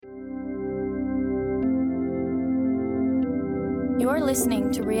You're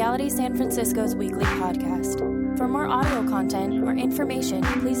listening to Reality San Francisco's weekly podcast. For more audio content or information,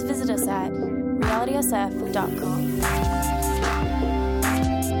 please visit us at realitysf.com.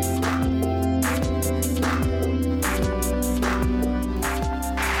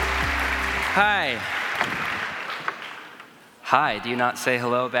 Hi. Hi, do you not say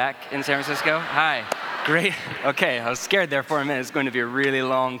hello back in San Francisco? Hi. Great. Okay, I was scared there for a minute. It's going to be a really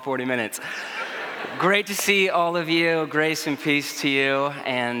long 40 minutes. Great to see all of you. Grace and peace to you.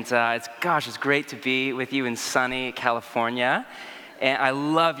 And it's great to be with you in sunny California. And I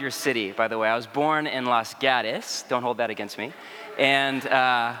love your city, by the way. I was born in Los Gatos. Don't hold that against me. And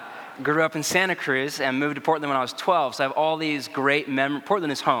grew up in Santa Cruz and moved to Portland when I was 12. So I have all these great memories.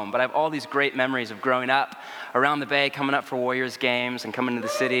 Portland is home, but I have all these great memories of growing up around the Bay, coming up for Warriors games and coming to the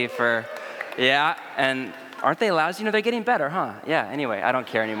city for, and aren't they lousy? They're getting better, huh? Yeah, anyway, I don't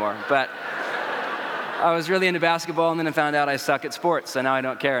care anymore. But I was really into basketball, and then I found out I suck at sports, so now I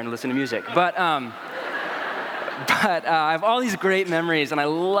don't care and listen to music. But I have all these great memories, and I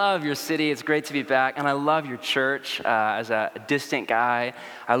love your city. It's great to be back, and I love your church. As a distant guy,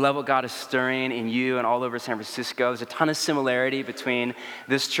 I love what God is stirring in you and all over San Francisco. There's a ton of similarity between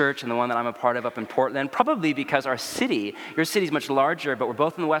this church and the one that I'm a part of up in Portland, probably because your city's much larger, but we're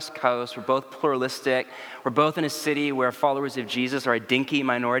both on the West Coast. We're both pluralistic. We're both in a city where followers of Jesus are a dinky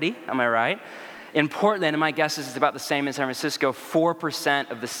minority. Am I right? In Portland, and my guess is it's about the same in San Francisco, 4%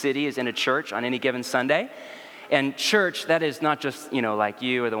 of the city is in a church on any given Sunday. And church, that is not just, like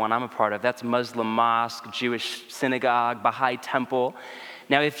you or the one I'm a part of. That's Muslim mosque, Jewish synagogue, Baha'i temple.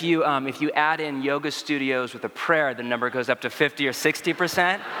 Now, if you add in yoga studios with a prayer, the number goes up to 50 or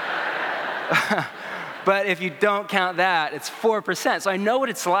 60%. But if you don't count that, it's 4%. So I know what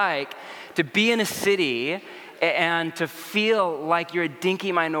it's like to be in a city and to feel like you're a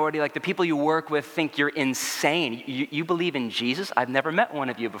dinky minority, like the people you work with think you're insane. You believe in Jesus? I've never met one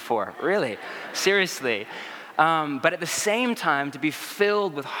of you before, really, seriously. But at the same time, to be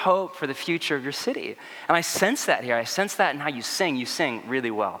filled with hope for the future of your city. And I sense that here. I sense that in how you sing. You sing really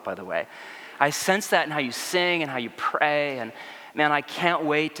well, by the way. I sense that in how you sing and how you pray. And man, I can't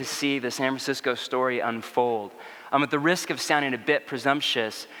wait to see the San Francisco story unfold. At the risk of sounding a bit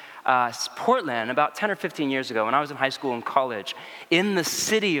presumptuous, Portland, about 10 or 15 years ago, when I was in high school and college, in the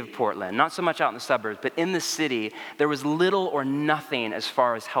city of Portland, not so much out in the suburbs, but in the city, there was little or nothing as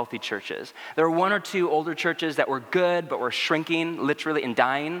far as healthy churches. There were one or two older churches that were good, but were shrinking, literally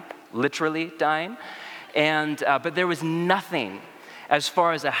dying. But there was nothing as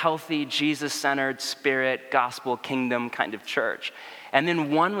far as a healthy, Jesus-centered, spirit, gospel, kingdom kind of church. And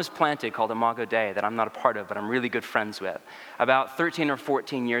then one was planted called Imago Dei that I'm not a part of, but I'm really good friends with, about 13 or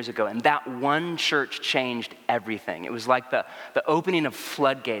 14 years ago. And that one church changed everything. It was like the opening of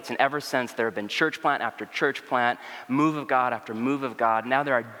floodgates. And ever since, there have been church plant after church plant, move of God after move of God. Now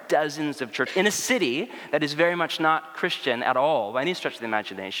there are dozens of churches in a city that is very much not Christian at all, by any stretch of the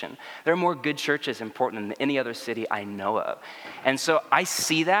imagination. There are more good churches in Portland than any other city I know of. And so I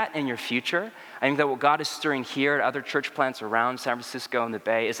see that in your future. I think that what God is stirring here at other church plants around San Francisco and the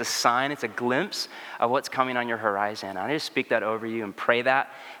Bay is a sign, it's a glimpse of what's coming on your horizon. I just speak that over you and pray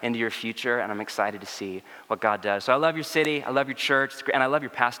that into your future, and I'm excited to see what God does. So I love your city, I love your church, and I love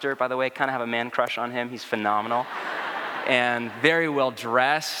your pastor, by the way. Kind of have a man crush on him. He's phenomenal and very well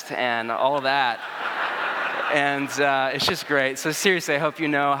dressed and all of that. And it's just great. So seriously, I hope you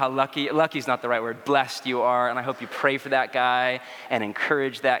know how lucky's not the right word, blessed you are. And I hope you pray for that guy and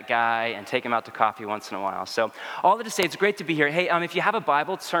encourage that guy and take him out to coffee once in a while. So all that to say, it's great to be here. Hey, if you have a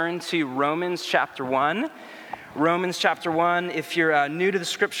Bible, turn to Romans chapter 1. Romans chapter 1. If you're new to the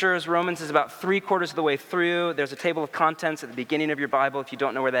scriptures, Romans is about 3/4 of the way through. There's a table of contents at the beginning of your Bible if you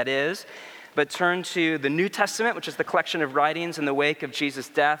don't know where that is. But turn to the New Testament, which is the collection of writings in the wake of Jesus'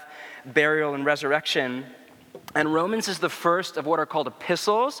 death, burial, and resurrection. And Romans is the first of what are called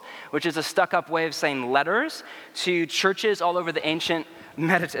epistles, which is a stuck-up way of saying letters to churches all over the ancient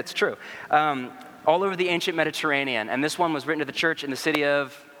all over the ancient Mediterranean. And this one was written to the church in the city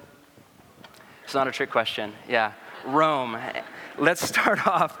of, it's not a trick question, Rome. Let's start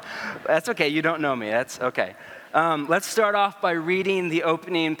off, that's okay, you don't know me, that's okay. Let's start off by reading the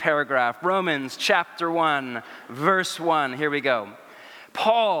opening paragraph. Romans chapter 1, verse 1, here we go.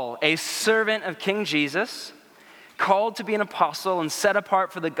 Paul, a servant of King Jesus, called to be an apostle and set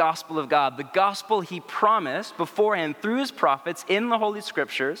apart for the gospel of God, the gospel he promised beforehand through his prophets in the Holy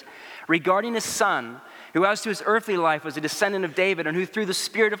Scriptures regarding his Son, who as to his earthly life was a descendant of David, and who through the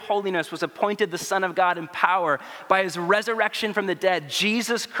Spirit of holiness was appointed the Son of God in power by his resurrection from the dead,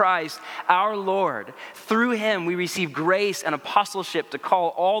 Jesus Christ our Lord. Through him we receive grace and apostleship to call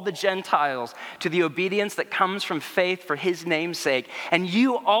all the Gentiles to the obedience that comes from faith for his name's sake. And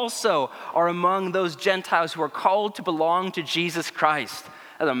you also are among those Gentiles who are called to belong to Jesus Christ.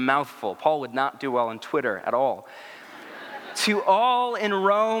 That's a mouthful. Paul would not do well on Twitter at all. To all in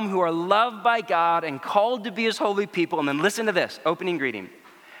Rome who are loved by God and called to be his holy people. And then listen to this, opening greeting.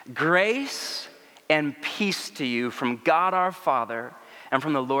 Grace and peace to you from God our Father and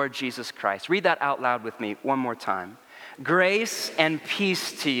from the Lord Jesus Christ. Read that out loud with me one more time. Grace and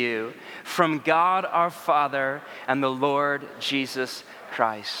peace to you from God our Father and the Lord Jesus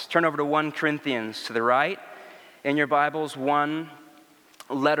Christ. Turn over to 1 Corinthians to the right. In your Bibles, one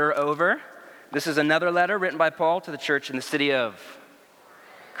letter over. This is another letter written by Paul to the church in the city of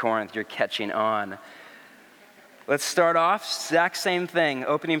Corinth. You're catching on. Let's start off, exact same thing,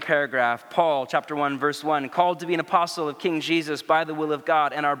 opening paragraph. Paul, chapter 1, verse 1, called to be an apostle of King Jesus by the will of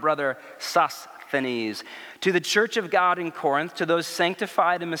God, and our brother Sosthenes. To the church of God in Corinth, to those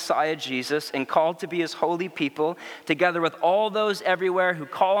sanctified in Messiah Jesus and called to be his holy people, together with all those everywhere who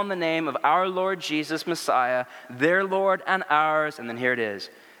call on the name of our Lord Jesus Messiah, their Lord and ours, and then here it is.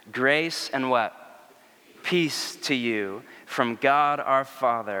 Grace and what? Peace to you from God our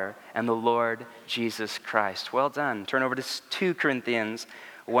Father and the Lord Jesus Christ. Well done. Turn over to 2 Corinthians.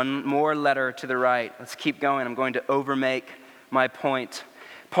 One more letter to the right. Let's keep going. I'm going to overmake my point.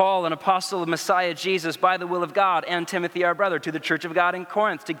 Paul, an apostle of Messiah Jesus by the will of God, and Timothy, our brother, to the church of God in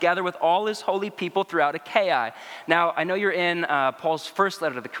Corinth, together with all his holy people throughout Achaia. Now, I know you're in Paul's first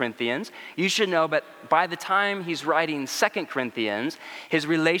letter to the Corinthians. You should know, but by the time he's writing 2 Corinthians, his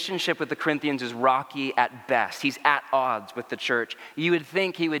relationship with the Corinthians is rocky at best. He's at odds with the church. You would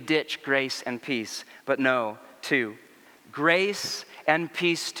think he would ditch grace and peace, but no, 2. Grace and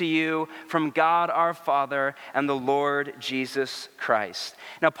peace to you from God our Father and the Lord Jesus Christ.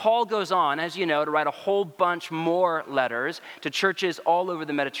 Now, Paul goes on, as you know, to write a whole bunch more letters to churches all over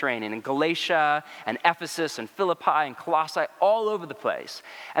the Mediterranean, in Galatia and Ephesus and Philippi and Colossae, all over the place.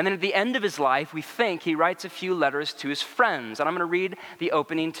 And then at the end of his life, we think he writes a few letters to his friends. And I'm going to read the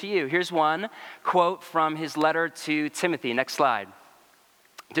opening to you. Here's one quote from his letter to Timothy. Next slide.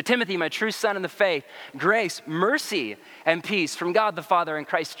 To Timothy, my true son in the faith, grace, mercy, and peace from God the Father and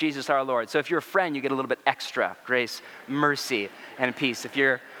Christ Jesus our Lord. So if you're a friend, you get a little bit extra. Grace, mercy, and peace. If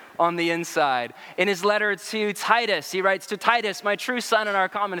you're on the inside. In his letter to Titus, he writes, to Titus, my true son in our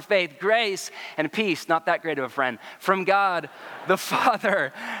common faith, grace and peace, not that great of a friend, from God the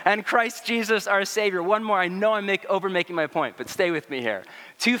Father and Christ Jesus our Savior. One more, I know I'm overmaking my point, but stay with me here.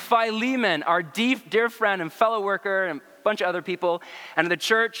 To Philemon, our dear friend and fellow worker, and bunch of other people, and the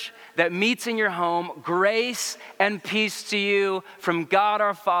church that meets in your home, grace and peace to you from God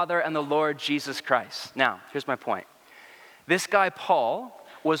our Father and the Lord Jesus Christ. Now, here's my point. This guy, Paul,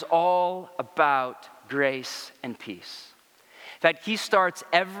 was all about grace and peace. In fact, he starts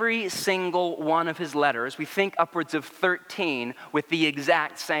every single one of his letters, we think upwards of 13, with the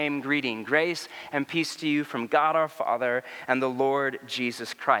exact same greeting. Grace and peace to you from God our Father and the Lord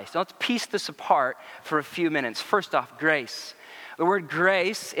Jesus Christ. Now let's piece this apart for a few minutes. First off, grace. The word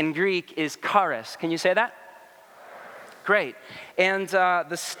grace in Greek is charis. Can you say that? Great. And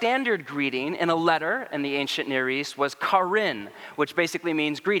the standard greeting in a letter in the ancient Near East was charin, which basically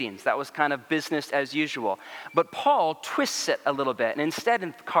means greetings. That was kind of business as usual. But Paul twists it a little bit. And instead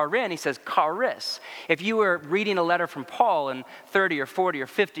in charin, he says charis. If you were reading a letter from Paul in 30 or 40 or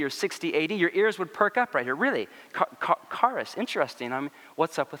 50 or 60 AD, your ears would perk up right here. Really? Charis. Interesting.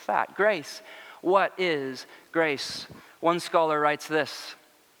 What's up with that? Grace. What is grace? One scholar writes this.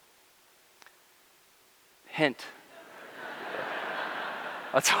 Hint.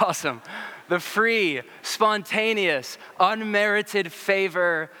 That's awesome. The free, spontaneous, unmerited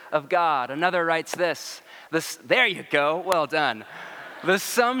favor of God. Another writes this. There you go. Well done. The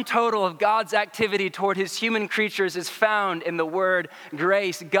sum total of God's activity toward his human creatures is found in the word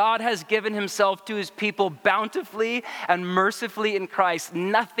grace. God has given himself to his people bountifully and mercifully in Christ.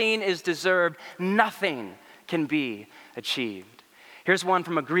 Nothing is deserved. Nothing can be achieved. Here's one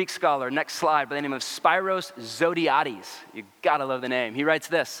from a Greek scholar, next slide, by the name of Spyros Zodhiates. You gotta love the name. He writes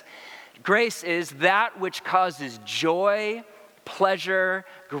this, grace is that which causes joy, pleasure,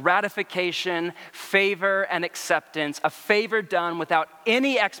 gratification, favor, and acceptance, a favor done without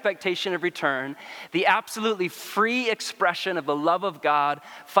any expectation of return, the absolutely free expression of the love of God,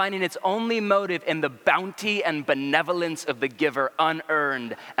 finding its only motive in the bounty and benevolence of the giver,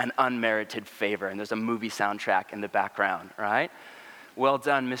 unearned and unmerited favor. And there's a movie soundtrack in the background, right? Well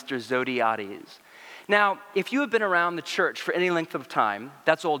done, Mr. Zodhiates. Now, if you have been around the church for any length of time,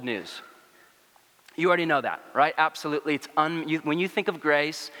 that's old news. You already know that, right? Absolutely. When you think of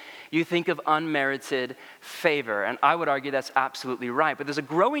grace, you think of unmerited favor. And I would argue that's absolutely right. But there's a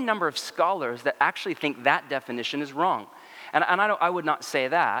growing number of scholars that actually think that definition is wrong. And I would not say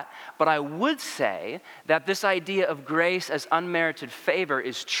that, but I would say that this idea of grace as unmerited favor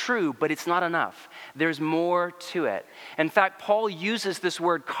is true, but it's not enough. There's more to it. In fact, Paul uses this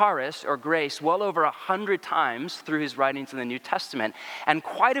word charis, or grace, well over 100 times through his writings in the New Testament, and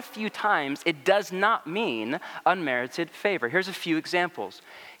quite a few times it does not mean unmerited favor. Here's a few examples.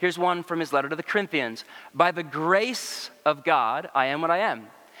 Here's one from his letter to the Corinthians. By the grace of God, I am what I am.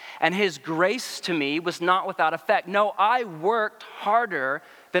 And his grace to me was not without effect. No, I worked harder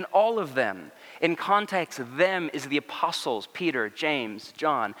than all of them. In context, them is the apostles, Peter, James,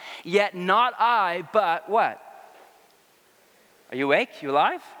 John. Yet not I, but what? Are you awake? You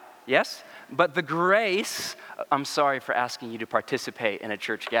alive? Yes? But the grace, I'm sorry for asking you to participate in a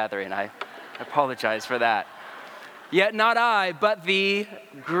church gathering. I apologize for that. Yet not I, but the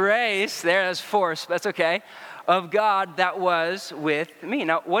grace, there's force, that's okay, of God that was with me.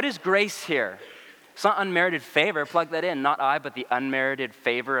 Now, what is grace here? It's not unmerited favor. Plug that in. Not I, but the unmerited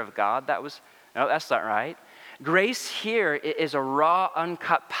favor of God. No, that's not right. Grace here is a raw,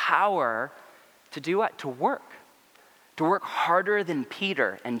 uncut power to do what? To work. To work harder than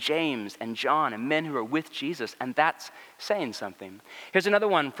Peter and James and John and men who are with Jesus. And that's saying something. Here's another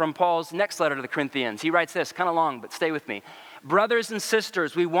one from Paul's next letter to the Corinthians. He writes this, kind of long, but stay with me. Brothers and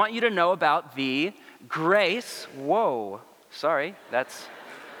sisters, we want you to know about the grace. Whoa, sorry, that's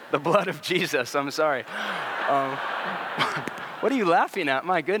the blood of Jesus. I'm sorry. What are you laughing at?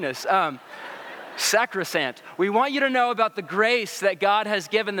 My goodness. Sacrosanct. We want you to know about the grace that God has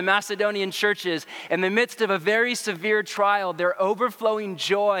given the Macedonian churches in the midst of a very severe trial. Their overflowing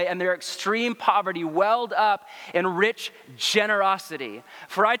joy and their extreme poverty welled up in rich generosity.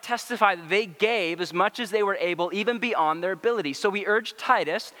 For I testify that they gave as much as they were able, even beyond their ability. So we urge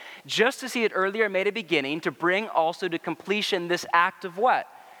Titus, just as he had earlier made a beginning, to bring also to completion this act of what?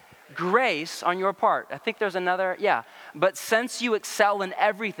 Grace on your part. I think there's another, But since you excel in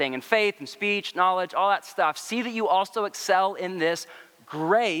everything, in faith and speech, knowledge, all that stuff, see that you also excel in this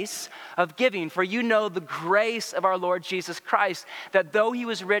grace of giving. For you know the grace of our Lord Jesus Christ, that though he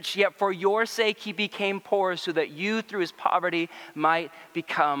was rich, yet for your sake he became poor, so that you through his poverty might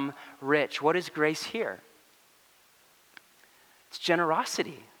become rich. What is grace here? It's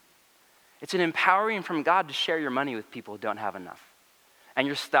generosity. It's an empowering from God to share your money with people who don't have enough. And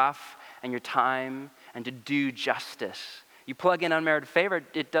your stuff, and your time, and to do justice. You plug in unmerited favor,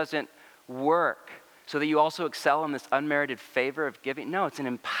 it doesn't work. So that you also excel in this unmerited favor of giving. No, it's an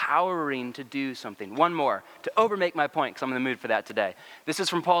empowering to do something. One more, to overmake my point, because I'm in the mood for that today. This is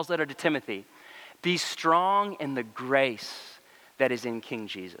from Paul's letter to Timothy. Be strong in the grace that is in King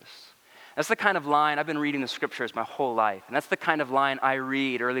Jesus. That's the kind of line, I've been reading the scriptures my whole life, and that's the kind of line I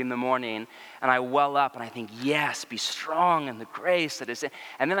read early in the morning, and I well up and I think, yes, be strong in the grace that is in.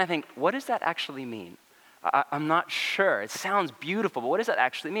 And then I think, what does that actually mean? I'm not sure. It sounds beautiful, but what does that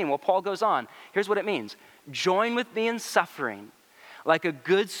actually mean? Well, Paul goes on. Here's what it means. Join with me in suffering like a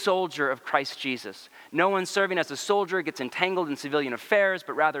good soldier of Christ Jesus. No one serving as a soldier gets entangled in civilian affairs,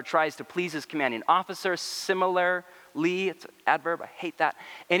 but rather tries to please his commanding officer. Similarly, it's an adverb, I hate that.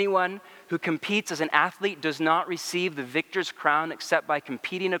 Anyone who competes as an athlete does not receive the victor's crown except by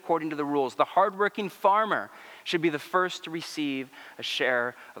competing according to the rules. The hardworking farmer should be the first to receive a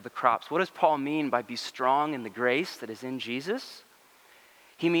share of the crops. What does Paul mean by be strong in the grace that is in Jesus?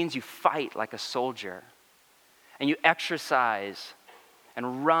 He means you fight like a soldier, and you exercise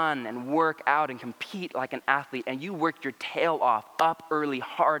and run and work out and compete like an athlete, and you work your tail off, up early,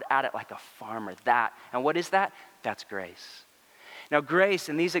 hard at it like a farmer. And what is that? That's grace. Now, grace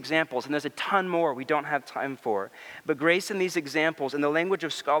in these examples, and there's a ton more we don't have time for, but grace in these examples, in the language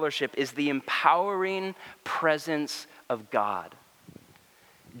of scholarship, is the empowering presence of God.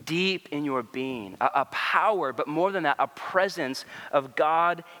 Deep in your being, a power, but more than that, a presence of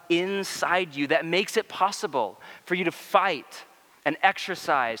God inside you that makes it possible for you to fight and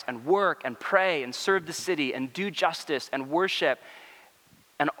exercise and work and pray and serve the city and do justice and worship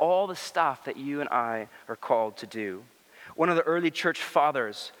and all the stuff that you and I are called to do. One of the early church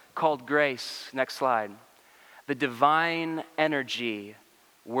fathers called grace, next slide, the divine energy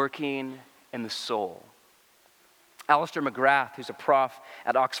working in the soul. Alistair McGrath, who's a prof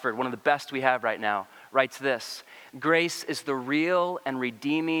at Oxford, one of the best we have right now, writes this: grace is the real and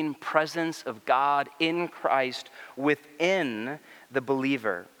redeeming presence of God in Christ within the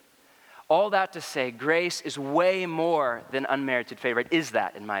believer. All that to say, grace is way more than unmerited favor. It is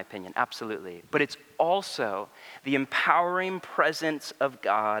that, in my opinion, absolutely. But it's also the empowering presence of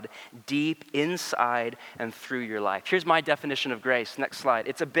God deep inside and through your life. Here's my definition of grace. Next slide.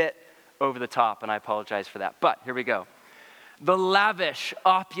 It's a bit over the top, and I apologize for that. But here we go. The lavish,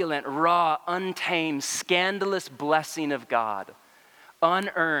 opulent, raw, untamed, scandalous blessing of God.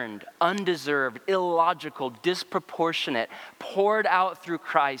 Unearned, undeserved, illogical, disproportionate, poured out through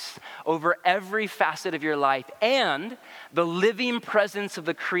Christ over every facet of your life, and the living presence of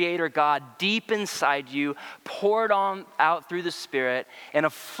the Creator God deep inside you, poured on out through the Spirit in a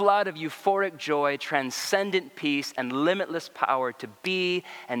flood of euphoric joy, transcendent peace, and limitless power to be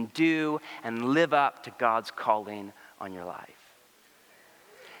and do and live up to God's calling on your life.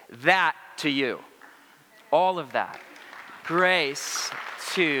 That to you, all of that. Grace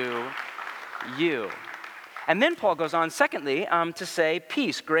to you. And then Paul goes on, secondly, to say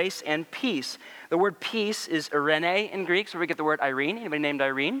peace, grace and peace. The word peace is irene in Greek, so we get the word Irene. Anybody named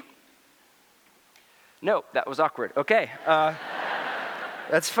Irene? No, that was awkward. Okay,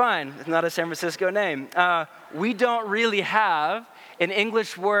 that's fine. It's not a San Francisco name. We don't really have an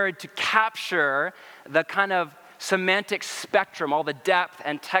English word to capture the kind of semantic spectrum, all the depth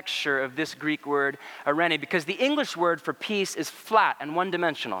and texture of this Greek word, irene, because the English word for peace is flat and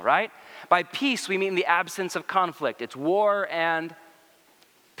one-dimensional, right? By peace, we mean the absence of conflict. It's war and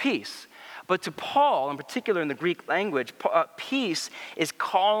peace. But to Paul, in particular in the Greek language, peace is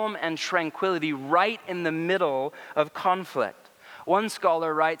calm and tranquility right in the middle of conflict. One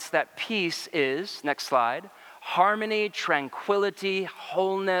scholar writes that peace is, next slide, harmony, tranquility,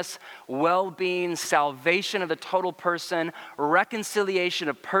 wholeness, well-being, salvation of the total person, reconciliation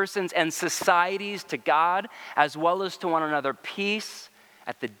of persons and societies to God, as well as to one another, peace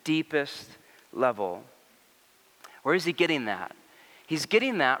at the deepest level. Where is he getting that? He's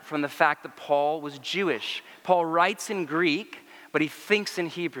getting that from the fact that Paul was Jewish. Paul writes in Greek, but he thinks in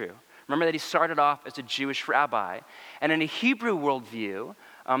Hebrew. Remember that he started off as a Jewish rabbi. And in a Hebrew worldview,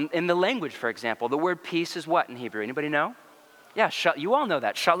 in the language, for example, the word peace is what in Hebrew? Anybody know? Yeah, you all know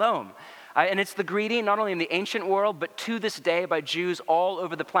that, shalom. And it's the greeting not only in the ancient world, but to this day by Jews all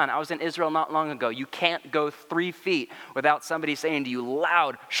over the planet. I was in Israel not long ago. You can't go 3 feet without somebody saying to you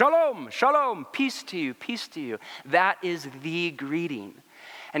loud, shalom, shalom, peace to you, peace to you. That is the greeting.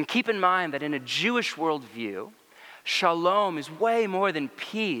 And keep in mind that in a Jewish worldview, shalom is way more than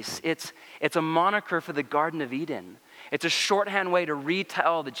peace. It's a moniker for the Garden of Eden. It's a shorthand way to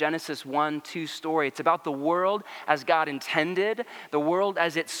retell the Genesis 1-2 story. It's about the world as God intended, the world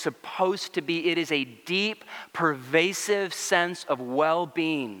as it's supposed to be. It is a deep, pervasive sense of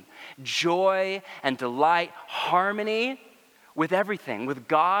well-being, joy and delight, harmony with everything, with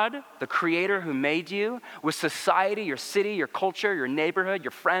God, the Creator who made you, with society, your city, your culture, your neighborhood,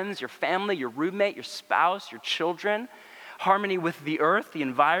 your friends, your family, your roommate, your spouse, your children, harmony with the earth, the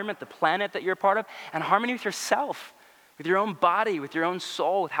environment, the planet that you're a part of, and harmony with yourself, with your own body, with your own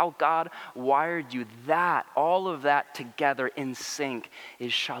soul, with how God wired you. That, all of that together in sync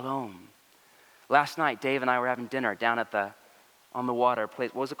is shalom. Last night, Dave and I were having dinner down at on the water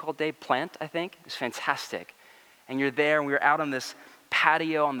place. What was it called, Dave? Plant, I think? It was fantastic. And you're there, and we were out on this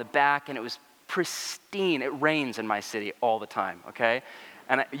patio on the back, and it was pristine. It rains in my city all the time, okay?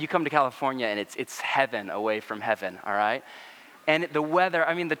 And you come to California, and it's heaven away from heaven, all right? And the weather,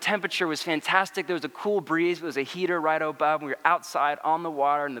 the temperature was fantastic. There was a cool breeze. There was a heater right above. We were outside on the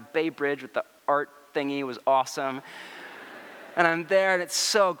water in the Bay Bridge with the art thingy. It was awesome. And I'm there, and it's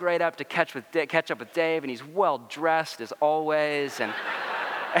so great. I have to catch up with Dave, and he's well-dressed as always.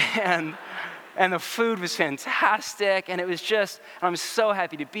 And the food was fantastic. And it was just, I'm so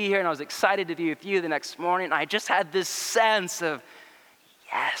happy to be here. And I was excited to be with you the next morning. And I just had this sense of,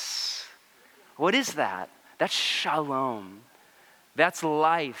 yes. What is that? That's shalom. That's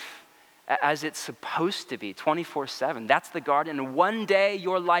life as it's supposed to be, 24/7. That's the garden. And one day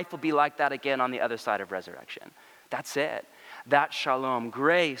your life will be like that again on the other side of resurrection. That's it. That's shalom.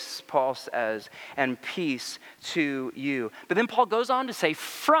 Grace, Paul says, and peace to you. But then Paul goes on to say,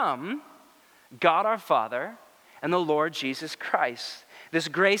 from God our Father and the Lord Jesus Christ. This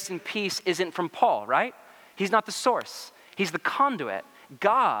grace and peace isn't from Paul, right? He's not the source. He's the conduit.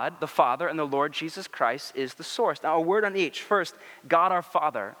 God, the Father, and the Lord Jesus Christ is the source. Now, a word on each. First, God our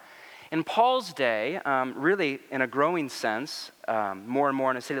Father. In Paul's day, really in a growing sense, more and more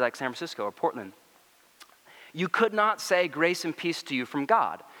in a city like San Francisco or Portland, you could not say grace and peace to you from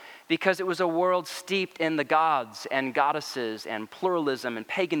God because it was a world steeped in the gods and goddesses, and pluralism and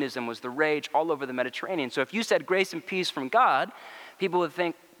paganism was the rage all over the Mediterranean. So if you said grace and peace from God, people would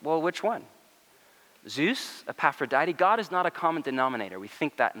think, well, which one? Zeus, Aphrodite. God is not a common denominator. We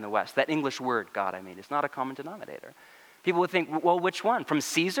think that in the West. That English word, God, is not a common denominator. People would think, well, which one? From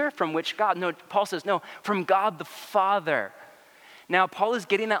Caesar? From which God? No, Paul says, no, from God the Father. Now, Paul is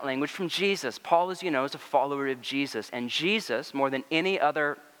getting that language from Jesus. Paul, as you know, is a follower of Jesus. And Jesus, more than any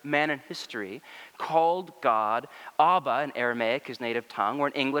other man in history, called God Abba in Aramaic, his native tongue, or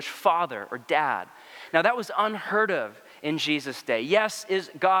in English, Father or Dad. Now, that was unheard of in Jesus' day. Yes,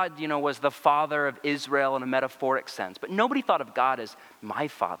 God, was the father of Israel in a metaphoric sense, but nobody thought of God as my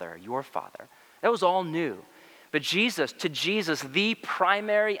father, your father. That was all new. But to Jesus, the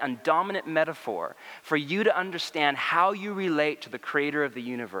primary and dominant metaphor for you to understand how you relate to the creator of the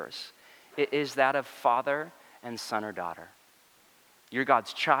universe is that of father and son or daughter. You're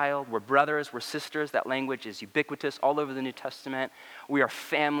God's child. We're brothers. We're sisters. That language is ubiquitous all over the New Testament. We are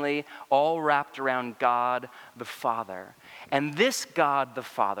family, all wrapped around God the Father. And this God the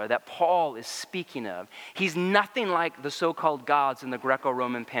Father that Paul is speaking of, he's nothing like the so-called gods in the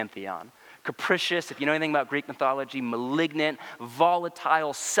Greco-Roman pantheon. Capricious, if you know anything about Greek mythology, malignant,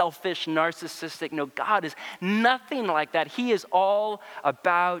 volatile, selfish, narcissistic. No, God is nothing like that. He is all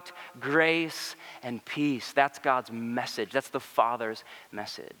about grace and peace. That's God's message. That's the Father's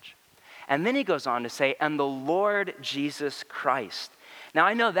message. And then he goes on to say, and the Lord Jesus Christ. Now,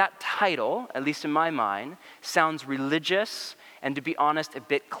 I know that title, at least in my mind, sounds religious and, to be honest, a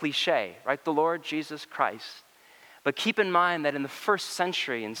bit cliche, right? The Lord Jesus Christ. But keep in mind that in the first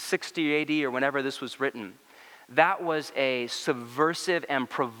century, in 60 AD or whenever this was written, that was a subversive and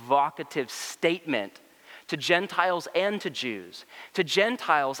provocative statement to Gentiles and to Jews. To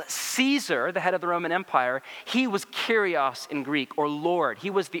Gentiles, Caesar, the head of the Roman Empire, he was Kyrios in Greek, or Lord. He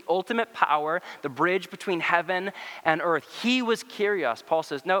was the ultimate power, the bridge between heaven and earth. He was Kyrios. Paul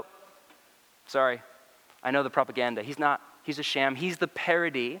says, nope, sorry, I know the propaganda. He's not. He's a sham. He's the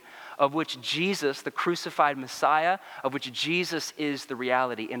parody of which Jesus, the crucified Messiah, of which Jesus is the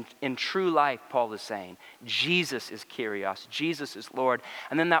reality. In true life, Paul is saying, Jesus is Kyrios. Jesus is Lord.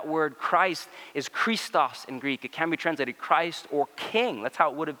 And then that word Christ is Christos in Greek. It can be translated Christ or King. That's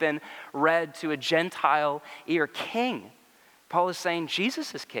how it would have been read to a Gentile ear. King. Paul is saying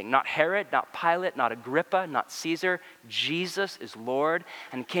Jesus is king. Not Herod, not Pilate, not Agrippa, not Caesar. Jesus is Lord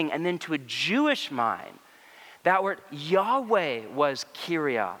and King. And then to a Jewish mind, that word Yahweh was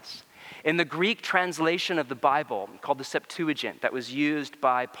Kyrios. In the Greek translation of the Bible, called the Septuagint, that was used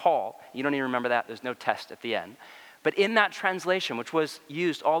by Paul, you don't even remember that, there's no test at the end. But in that translation, which was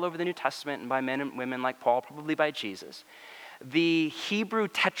used all over the New Testament and by men and women like Paul, probably by Jesus, the Hebrew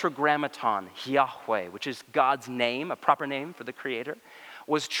tetragrammaton, Yahweh, which is God's name, a proper name for the Creator,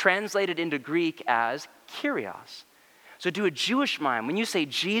 was translated into Greek as Kyrios. So to a Jewish mind, when you say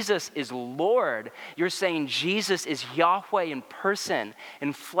Jesus is Lord, you're saying Jesus is Yahweh in person,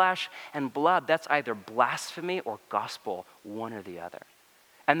 in flesh and blood. That's either blasphemy or gospel, one or the other.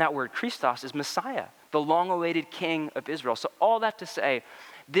 And that word Christos is Messiah, the long-awaited King of Israel. So all that to say,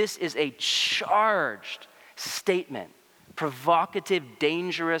 this is a charged statement, provocative,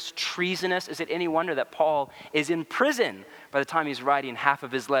 dangerous, treasonous. Is it any wonder that Paul is in prison by the time he's writing half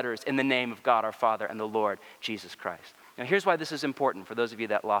of his letters in the name of God our Father and the Lord Jesus Christ? Now, here's why this is important for those of you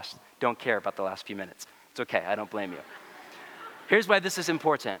that don't care about the last few minutes. It's okay, I don't blame you. Here's why this is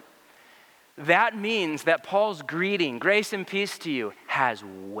important. That means that Paul's greeting, grace and peace to you, has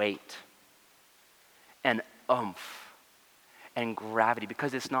weight and oomph and gravity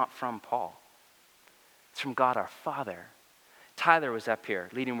because it's not from Paul. It's from God our Father. Tyler was up here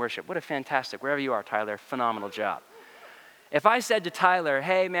leading worship. What a fantastic, wherever you are, Tyler, phenomenal job. If I said to Tyler,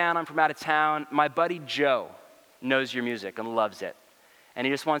 hey man, I'm from out of town, my buddy Joe knows your music and loves it. And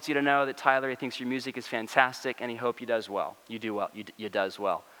he just wants you to know that Tyler, he thinks your music is fantastic and he hopes you does well. You do well, you does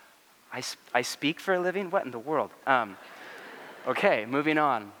well. I speak for a living? What in the world? Okay, moving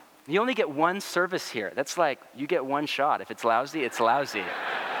on. You only get one service here. That's like, you get one shot. If it's lousy, it's lousy.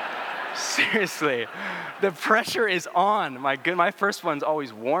 Seriously, the pressure is on. My first one's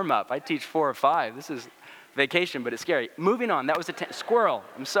always warm up. I teach 4 or 5. This is vacation, but it's scary. Moving on, that was a squirrel.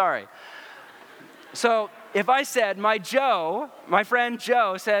 I'm sorry. So if I said, my friend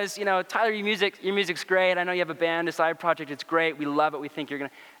Joe says, Tyler, your music's great. I know you have a band, a side project. It's great. We love it. We think you're going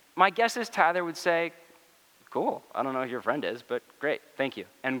to. My guess is Tyler would say, cool. I don't know who your friend is, but great. Thank you.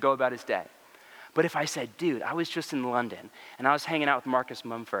 And go about his day. But if I said, dude, I was just in London and I was hanging out with Marcus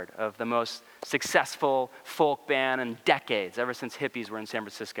Mumford of the most successful folk band in decades, ever since hippies were in San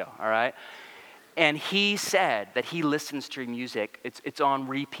Francisco, all right? And he said that he listens to your music. It's on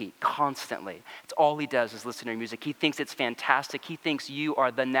repeat constantly. It's all he does is listen to your music. He thinks it's fantastic. He thinks you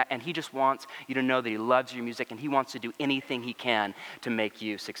are and he just wants you to know that he loves your music and he wants to do anything he can to make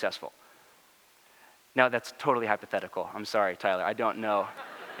you successful. Now, that's totally hypothetical. I'm sorry, Tyler. I don't know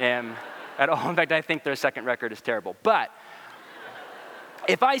him at all. In fact, I think their second record is terrible. But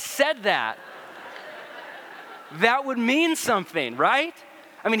if I said that, that would mean something, right?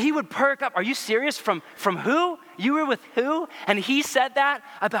 I mean, he would perk up. Are you serious? From who? You were with who? And he said that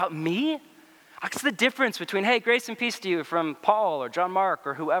about me? What's the difference between, hey, grace and peace to you from Paul or John Mark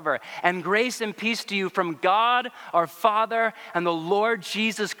or whoever, and grace and peace to you from God, our Father, and the Lord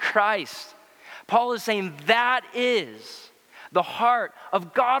Jesus Christ? Paul is saying that is the heart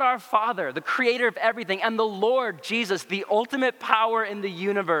of God our Father, the creator of everything, and the Lord Jesus, the ultimate power in the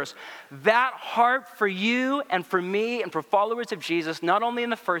universe. That heart for you and for me and for followers of Jesus, not only in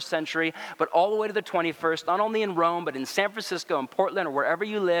the first century, but all the way to the 21st, not only in Rome, but in San Francisco and Portland or wherever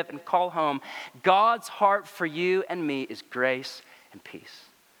you live and call home, God's heart for you and me is grace and peace.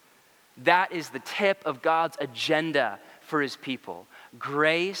 That is the tip of God's agenda for his people.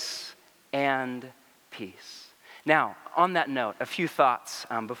 Grace and peace. Now, on that note, a few thoughts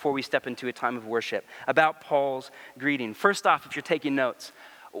before we step into a time of worship about Paul's greeting. First off, if you're taking notes,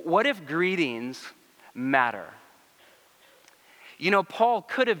 what if greetings matter? You know, Paul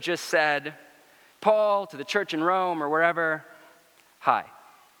could have just said, Paul to the church in Rome or wherever, hi.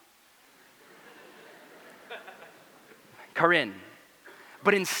 Corinne.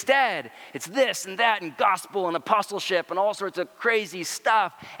 But instead, it's this and that and gospel and apostleship and all sorts of crazy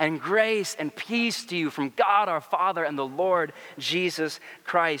stuff and grace and peace to you from God our Father and the Lord Jesus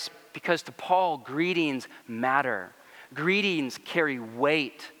Christ. Because to Paul, greetings matter. Greetings carry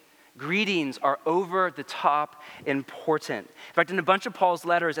weight. Greetings are over the top important. In fact, in a bunch of Paul's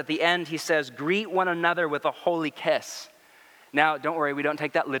letters, at the end, he says, greet one another with a holy kiss. Now, don't worry, we don't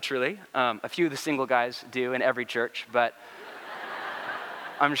take that literally. A few of the single guys do in every church, but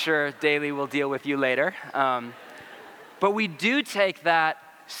I'm sure Daly will deal with you later. But we do take that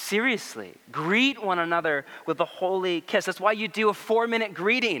seriously. Greet one another with a holy kiss. That's why you do a 4-minute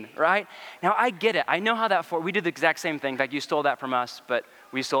greeting, right? Now, I get it. I know how we do the exact same thing. In fact, you stole that from us, but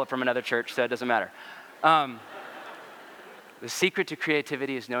we stole it from another church, so it doesn't matter. The secret to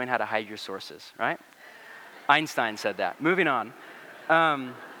creativity is knowing how to hide your sources, right? Einstein said that. Moving on.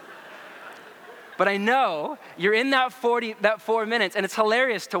 But I know you're in that 4 minutes, and it's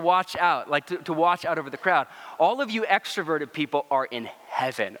hilarious to watch out, like to watch out over the crowd. All of you extroverted people are in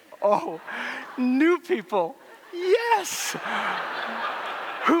heaven. Oh, new people, yes.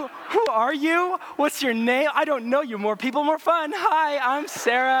 Who are you? What's your name? I don't know you. More people, more fun. Hi, I'm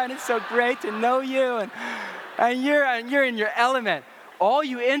Sarah, and it's so great to know you. And you're in your element. All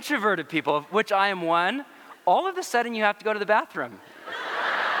you introverted people, of which I am one, all of a sudden you have to go to the bathroom.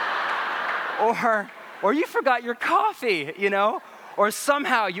 Or you forgot your coffee, you know? Or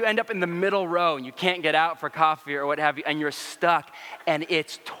somehow you end up in the middle row and you can't get out for coffee or what have you, and you're stuck, and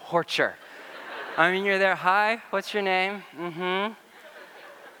it's torture. I mean, you're there, hi, what's your name?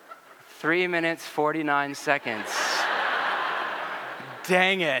 3 minutes, 49 seconds.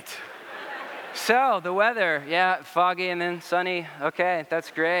 Dang it. So, the weather, yeah, foggy and then sunny. Okay, that's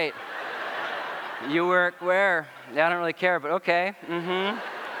great. You work where? Yeah, I don't really care, but okay,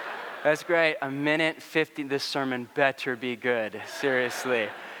 That's great. 1:50, this sermon better be good, seriously.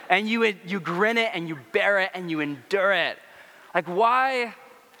 And you grin it and you bear it and you endure it. Like, why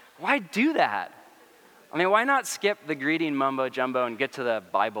do that? I mean, why not skip the greeting mumbo jumbo and get to the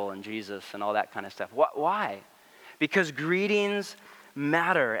Bible and Jesus and all that kind of stuff? Why? Because greetings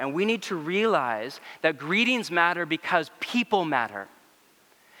matter, and we need to realize that greetings matter because people matter.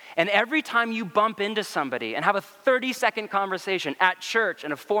 And every time you bump into somebody and have a 30-second conversation at church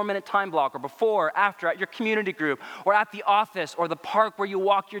in a 4-minute time block, or before, or after, at your community group, or at the office, or the park where you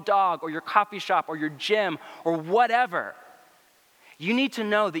walk your dog, or your coffee shop, or your gym, or whatever, you need to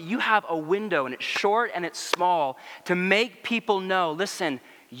know that you have a window, and it's short and it's small, to make people know, listen,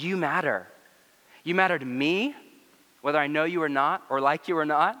 you matter. You matter to me, whether I know you or not, or like you or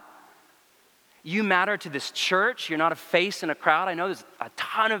not. You matter to this church. You're not a face in a crowd. I know there's a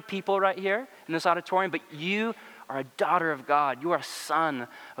ton of people right here in this auditorium, but you are a daughter of God. You are a son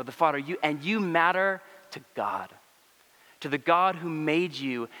of the Father. You matter to God. To the God who made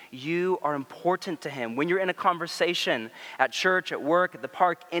you, you are important to him. When you're in a conversation at church, at work, at the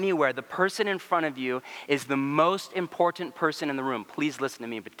park, anywhere, the person in front of you is the most important person in the room. Please listen to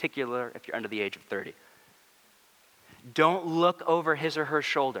me, in particular if you're under the age of 30. Don't look over his or her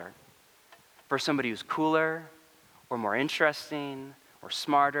shoulder for somebody who's cooler or more interesting or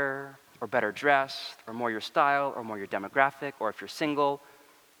smarter or better dressed or more your style or more your demographic, or if you're single,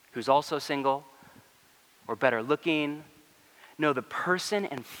 who's also single or better looking. No, the person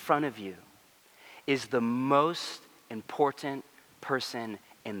in front of you is the most important person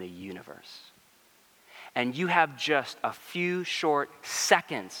in the universe. And you have just a few short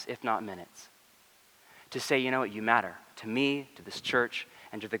seconds, if not minutes, to say, you know what, you matter to me, to this church,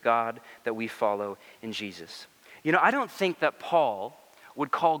 and to the God that we follow in Jesus. You know, I don't think that Paul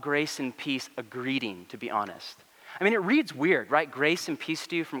would call grace and peace a greeting, to be honest. I mean, it reads weird, right? Grace and peace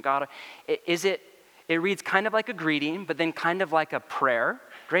to you from God. It reads kind of like a greeting, but then kind of like a prayer.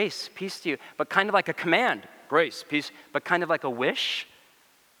 Grace, peace to you. But kind of like a command. Grace, peace. But kind of like a wish.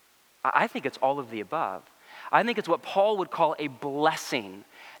 I think it's all of the above. I think it's what Paul would call a blessing.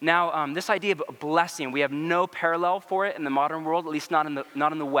 Now, this idea of a blessing, we have no parallel for it in the modern world, at least not in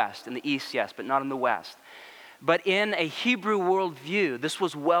the West. In the East, yes, but not in the West. But in a Hebrew worldview, this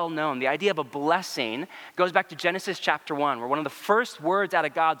was well known. The idea of a blessing goes back to Genesis chapter 1, where one of the first words out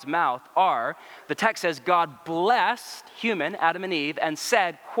of God's mouth are, the text says, God blessed human, Adam and Eve, and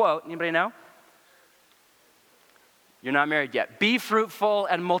said, quote, anybody know? You're not married yet. Be fruitful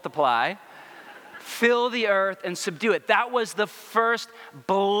and multiply. Fill the earth and subdue it. That was the first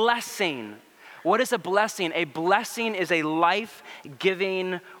blessing. What is a blessing? A blessing is a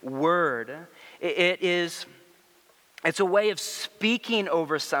life-giving word. It's a way of speaking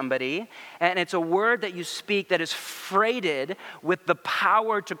over somebody, and it's a word that you speak that is freighted with the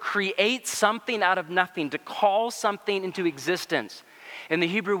power to create something out of nothing, to call something into existence. In the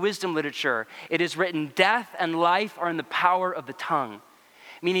Hebrew wisdom literature, it is written, death and life are in the power of the tongue.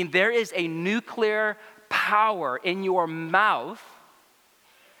 Meaning there is a nuclear power in your mouth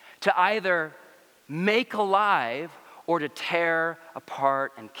to either make alive or to tear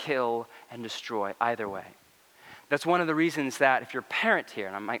apart and kill and destroy, either way. That's one of the reasons that if you're a parent here,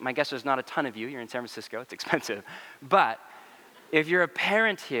 and my guess there's not a ton of you, you're in San Francisco, it's expensive, but if you're a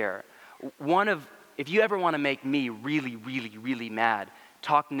parent here, if you ever want to make me really, really, really mad,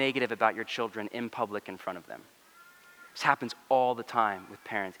 talk negative about your children in public in front of them. This happens all the time with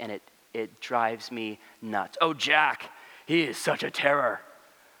parents, and it drives me nuts. Oh, Jack, he is such a terror.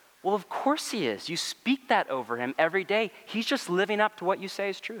 Well, of course he is. You speak that over him every day. He's just living up to what you say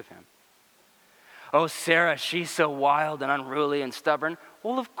is true of him. Oh, Sarah, she's so wild and unruly and stubborn.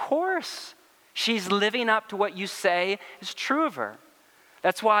 Well, of course. She's living up to what you say is true of her.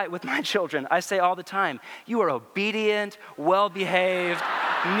 That's why with my children, I say all the time, you are obedient, well-behaved,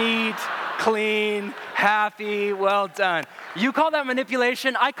 neat, clean, happy, well done. You call that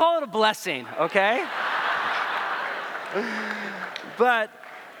manipulation, I call it a blessing, okay? But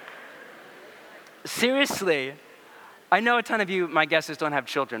seriously, I know a ton of you, my guesses, don't have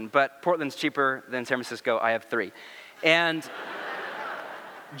children, but Portland's cheaper than San Francisco. I have 3. And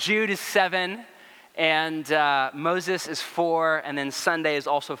Jude is 7, and Moses is 4, and then Sunday is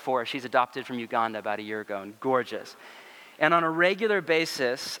also 4. She's adopted from Uganda about a year ago, and gorgeous. And on a regular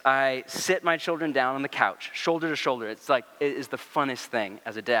basis, I sit my children down on the couch, shoulder to shoulder. It is the funnest thing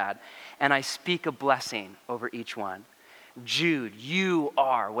as a dad. And I speak a blessing over each one. Jude, you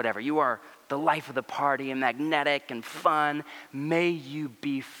are whatever. You are the life of the party and magnetic and fun. May you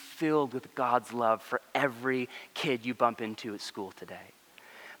be filled with God's love for every kid you bump into at school today.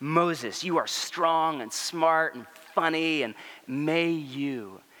 Moses, you are strong and smart and funny, and may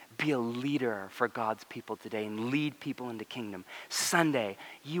you be a leader for God's people today and lead people into kingdom. Sunday,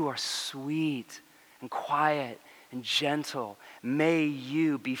 you are sweet and quiet and gentle. May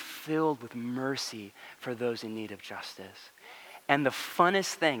you be filled with mercy for those in need of justice. And the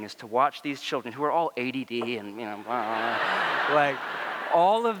funnest thing is to watch these children who are all ADD and, like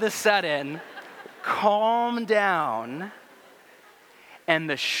all of a sudden calm down, and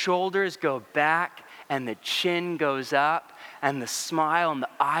the shoulders go back and the chin goes up and the smile and the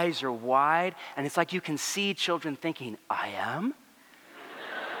eyes are wide, and it's like you can see children thinking, I am?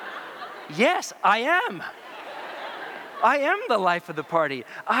 Yes, I am. I am the life of the party.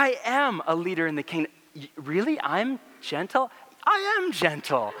 I am a leader in the kingdom. Really? I'm gentle? I am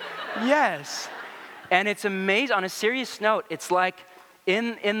gentle. Yes. And it's amazing. On a serious note, it's like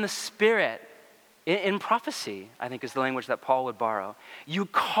in the spirit, in prophecy, I think is the language that Paul would borrow. You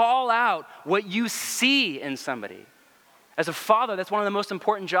call out what you see in somebody. As a father, that's one of the most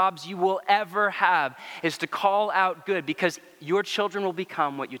important jobs you will ever have, is to call out good, because your children will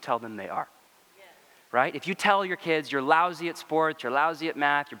become what you tell them they are. Right? If you tell your kids you're lousy at sports, you're lousy at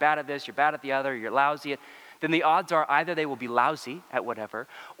math, you're bad at this, you're bad at the other, you're lousy at, then the odds are either they will be lousy at whatever,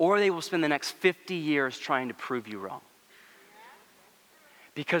 or they will spend the next 50 years trying to prove you wrong.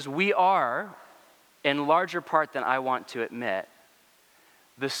 Because we are, in larger part than I want to admit,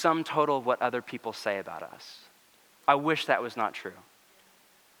 the sum total of what other people say about us. I wish that was not true.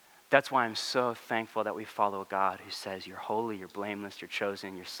 That's why I'm so thankful that we follow a God who says you're holy, you're blameless, you're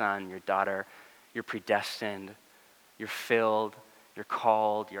chosen, you're son, your daughter, you're predestined, you're filled, You're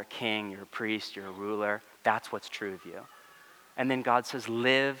called, you're a king, you're a priest, you're a ruler. That's what's true of you. And then God says,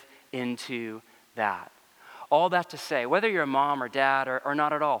 live into that. All that to say, whether you're a mom or dad or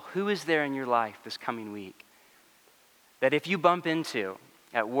not at all, who is there in your life this coming week that if you bump into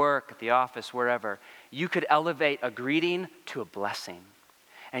at work, at the office, wherever, you could elevate a greeting to a blessing?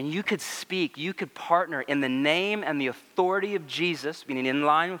 And you could speak, you could partner in the name and the authority of Jesus, meaning in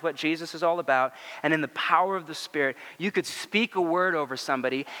line with what Jesus is all about, and in the power of the Spirit, you could speak a word over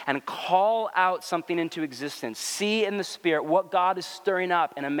somebody and call out something into existence. See in the Spirit what God is stirring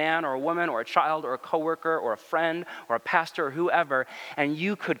up in a man or a woman or a child or a coworker or a friend or a pastor or whoever, and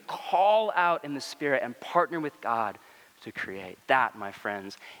you could call out in the Spirit and partner with God to create. That, my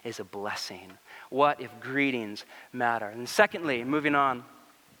friends, is a blessing. What if greetings matter? And secondly, moving on,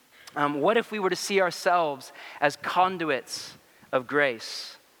 what if we were to see ourselves as conduits of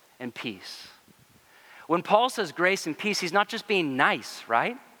grace and peace? When Paul says grace and peace, he's not just being nice,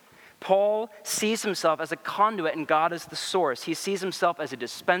 right? Paul sees himself as a conduit and God as the source. He sees himself as a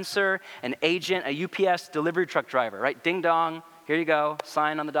dispenser, an agent, a UPS delivery truck driver, right? Ding dong, here you go,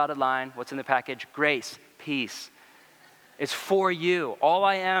 sign on the dotted line. What's in the package? Grace, peace. It's for you. All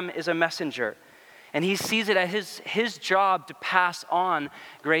I am is a messenger. And he sees it as his job to pass on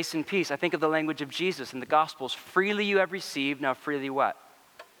grace and peace. I think of the language of Jesus in the Gospels. Freely you have received, now freely what?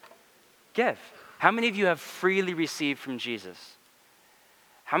 Give. How many of you have freely received from Jesus?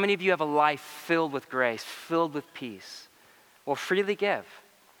 How many of you have a life filled with grace, filled with peace? Well, freely give.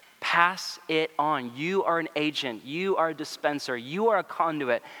 Pass it on. You are an agent. You are a dispenser. You are a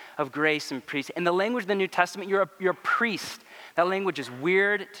conduit of grace and peace. In the language of the New Testament, you're a priest. That language is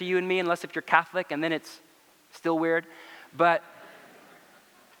weird to you and me, unless if you're Catholic, and then it's still weird. But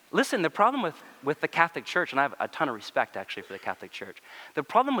listen, the problem with the Catholic Church, and I have a ton of respect actually for the Catholic Church, the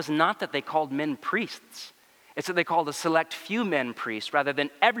problem was not that they called men priests. It's that they called a select few men priests rather than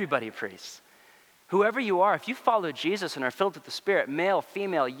everybody priests. Whoever you are, if you follow Jesus and are filled with the Spirit, male,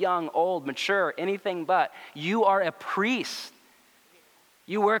 female, young, old, mature, anything but, you are a priest.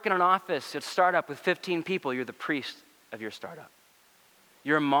 You work in an office at a startup with 15 people, you're the priest of your startup.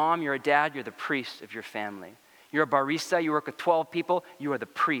 You're a mom, you're a dad, you're the priest of your family. You're a barista, you work with 12 people, you are the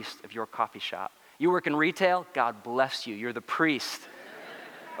priest of your coffee shop. You work in retail, God bless you, you're the priest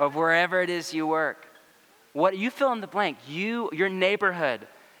of wherever it is you work. What you fill in the blank, your neighborhood,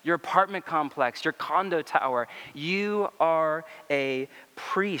 your apartment complex, your condo tower, you are a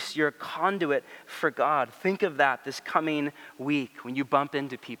priest, you're a conduit for God. Think of that this coming week when you bump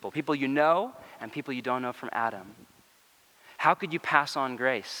into people you know and people you don't know from Adam. How could you pass on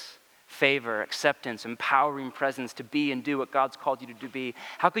grace, favor, acceptance, empowering presence to be and do what God's called you to be?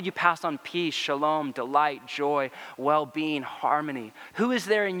 How could you pass on peace, shalom, delight, joy, well-being, harmony? Who is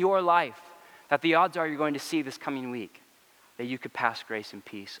there in your life that the odds are you're going to see this coming week that you could pass grace and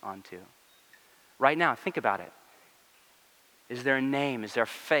peace on to? Right now, think about it. Is there a name? Is there a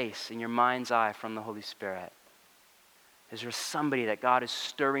face in your mind's eye from the Holy Spirit? Is there somebody that God is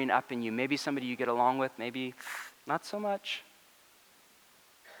stirring up in you? Maybe somebody you get along with, maybe not so much.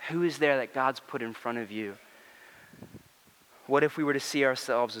 Who is there that God's put in front of you? What if we were to see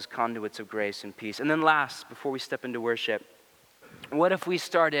ourselves as conduits of grace and peace? And then last, before we step into worship, what if we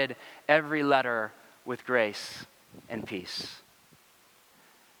started every letter with grace and peace?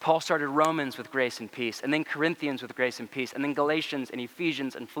 Paul started Romans with grace and peace, and then Corinthians with grace and peace, and then Galatians and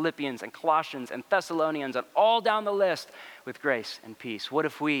Ephesians and Philippians and Colossians and Thessalonians and all down the list with grace and peace. What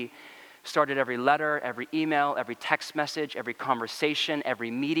if we started every letter, every email, every text message, every conversation, every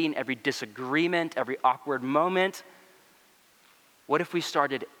meeting, every disagreement, every awkward moment? What if we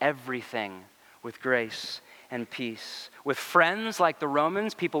started everything with grace and peace? With friends like the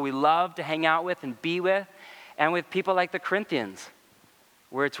Romans, people we love to hang out with and be with, and with people like the Corinthians,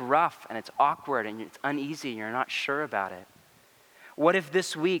 where it's rough and it's awkward and it's uneasy and you're not sure about it. What if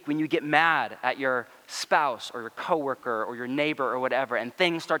this week, when you get mad at your spouse or your coworker or your neighbor or whatever, and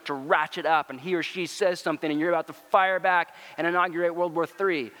things start to ratchet up and he or she says something and you're about to fire back and inaugurate World War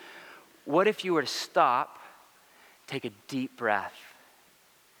III, what if you were to stop, take a deep breath?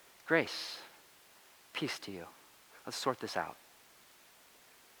 Grace, peace to you. Let's sort this out.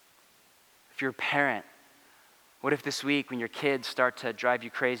 If you're a parent, what if this week when your kids start to drive you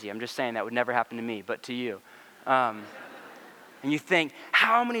crazy? I'm just saying that would never happen to me, but to you. And you think,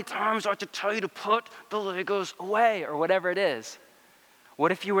 how many times do I have to tell you to put the Legos away or whatever it is?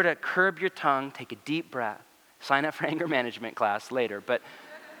 What if you were to curb your tongue, take a deep breath, sign up for anger management class later,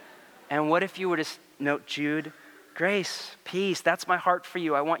 and what if you were to note, Jude, grace, peace, that's my heart for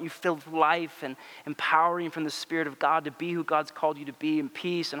you. I want you filled with life and empowering from the Spirit of God to be who God's called you to be, and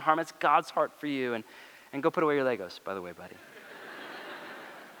peace and harmony. That's God's heart for you. And go put away your Legos, by the way, buddy.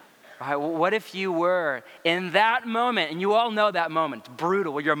 Right? What if you were in that moment, and you all know that moment, it's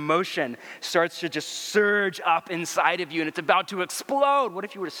brutal, where your emotion starts to just surge up inside of you and it's about to explode. What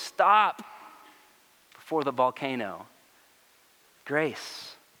if you were to stop before the volcano?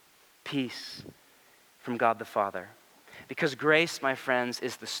 Grace, peace from God the Father. Because grace, my friends,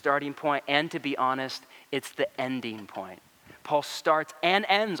 is the starting point, and to be honest, it's the ending point. Paul starts and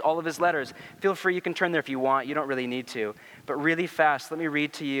ends all of his letters. Feel free, you can turn there if you want. You don't really need to. But really fast, let me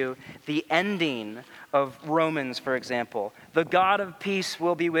read to you the ending of Romans, for example. The God of peace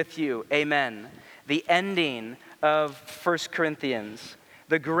will be with you. Amen. The ending of 1 Corinthians.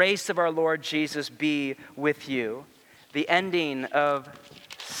 The grace of our Lord Jesus be with you. The ending of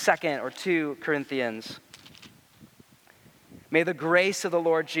 2 Corinthians. May the grace of the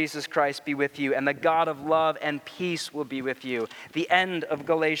Lord Jesus Christ be with you, and the God of love and peace will be with you. The end of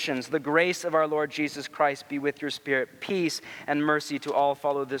Galatians, the grace of our Lord Jesus Christ be with your spirit. Peace and mercy to all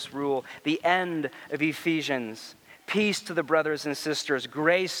follow this rule. The end of Ephesians, peace to the brothers and sisters.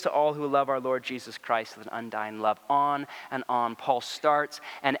 Grace to all who love our Lord Jesus Christ with an undying love. On and on. Paul starts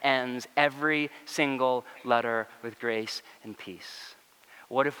and ends every single letter with grace and peace.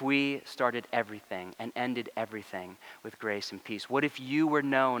 What if we started everything and ended everything with grace and peace? What if you were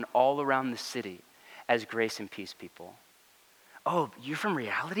known all around the city as grace and peace people? Oh, you're from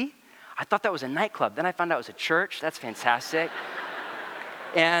Reality? I thought that was a nightclub. Then I found out it was a church. That's fantastic.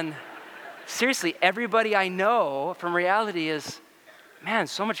 And seriously, everybody I know from Reality is, man,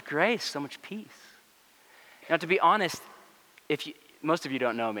 so much grace, so much peace. Now, to be honest, most of you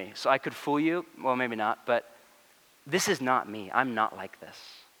don't know me, so I could fool you. Well, maybe not, but this is not me. I'm not like this.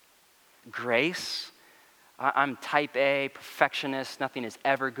 Grace, I'm type A, perfectionist, nothing is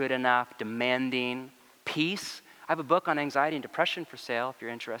ever good enough, demanding. Peace, I have a book on anxiety and depression for sale if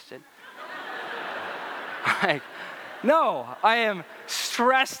you're interested. No, I am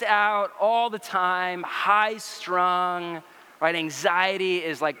stressed out all the time, high strung, right? Anxiety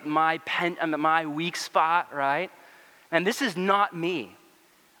is like my weak spot, right? And this is not me.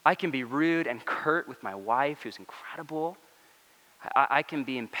 I can be rude and curt with my wife, who's incredible. I can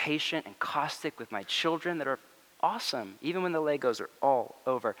be impatient and caustic with my children that are awesome, even when the Legos are all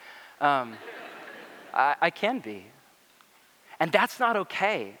over. I can be. And that's not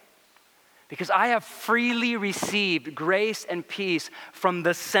okay, because I have freely received grace and peace from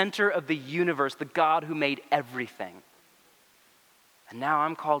the center of the universe, the God who made everything. And now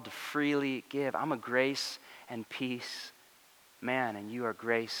I'm called to freely give. I'm a grace and peace man, and you are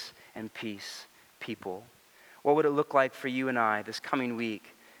grace and peace people. What would it look like for you and I this coming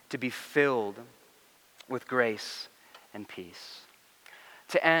week to be filled with grace and peace?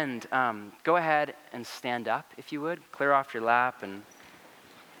 To end, go ahead and stand up, if you would. Clear off your lap. And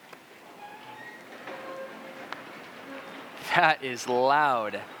that is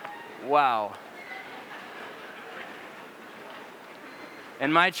loud. Wow.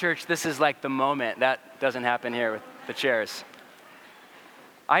 In my church, this is like the moment. That doesn't happen here with the chairs.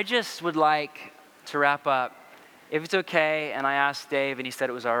 I just would like to wrap up, if it's okay, and I asked Dave, and he said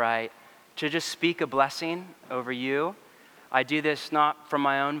it was all right, to just speak a blessing over you. I do this not from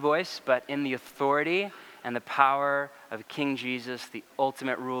my own voice, but in the authority and the power of King Jesus, the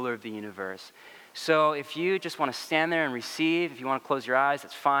ultimate ruler of the universe. So if you just want to stand there and receive, if you want to close your eyes,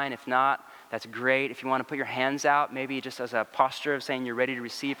 that's fine. If not, that's great. If you want to put your hands out, maybe just as a posture of saying you're ready to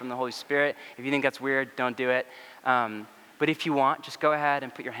receive from the Holy Spirit. If you think that's weird, don't do it. But if you want, just go ahead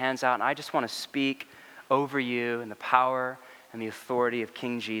and put your hands out. And I just want to speak over you in the power and the authority of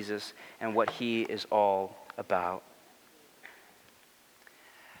King Jesus and what he is all about.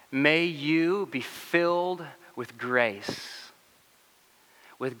 May you be filled with grace,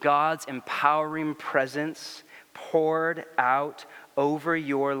 with God's empowering presence poured out over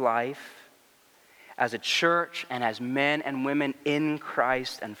your life as a church and as men and women in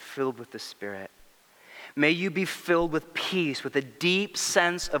Christ and filled with the Spirit. May you be filled with peace, with a deep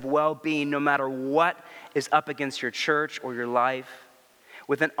sense of well-being, no matter what is up against your church or your life,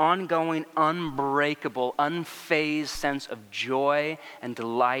 with an ongoing, unbreakable, unfazed sense of joy and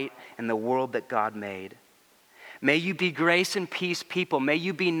delight in the world that God made. May you be grace and peace people. May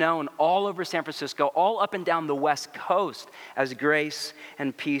you be known all over San Francisco, all up and down the West Coast as grace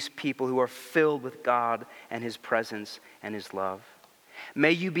and peace people who are filled with God and his presence and his love.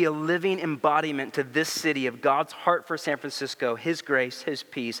 May you be a living embodiment to this city of God's heart for San Francisco, his grace, his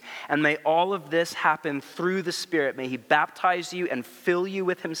peace. And may all of this happen through the Spirit. May he baptize you and fill you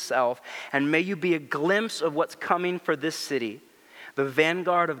with himself. And may you be a glimpse of what's coming for this city, the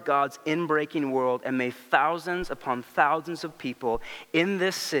vanguard of God's inbreaking world. And may thousands upon thousands of people in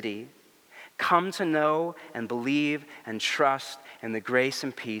this city come to know and believe and trust in the grace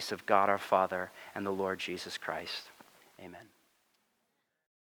and peace of God our Father and the Lord Jesus Christ. Amen.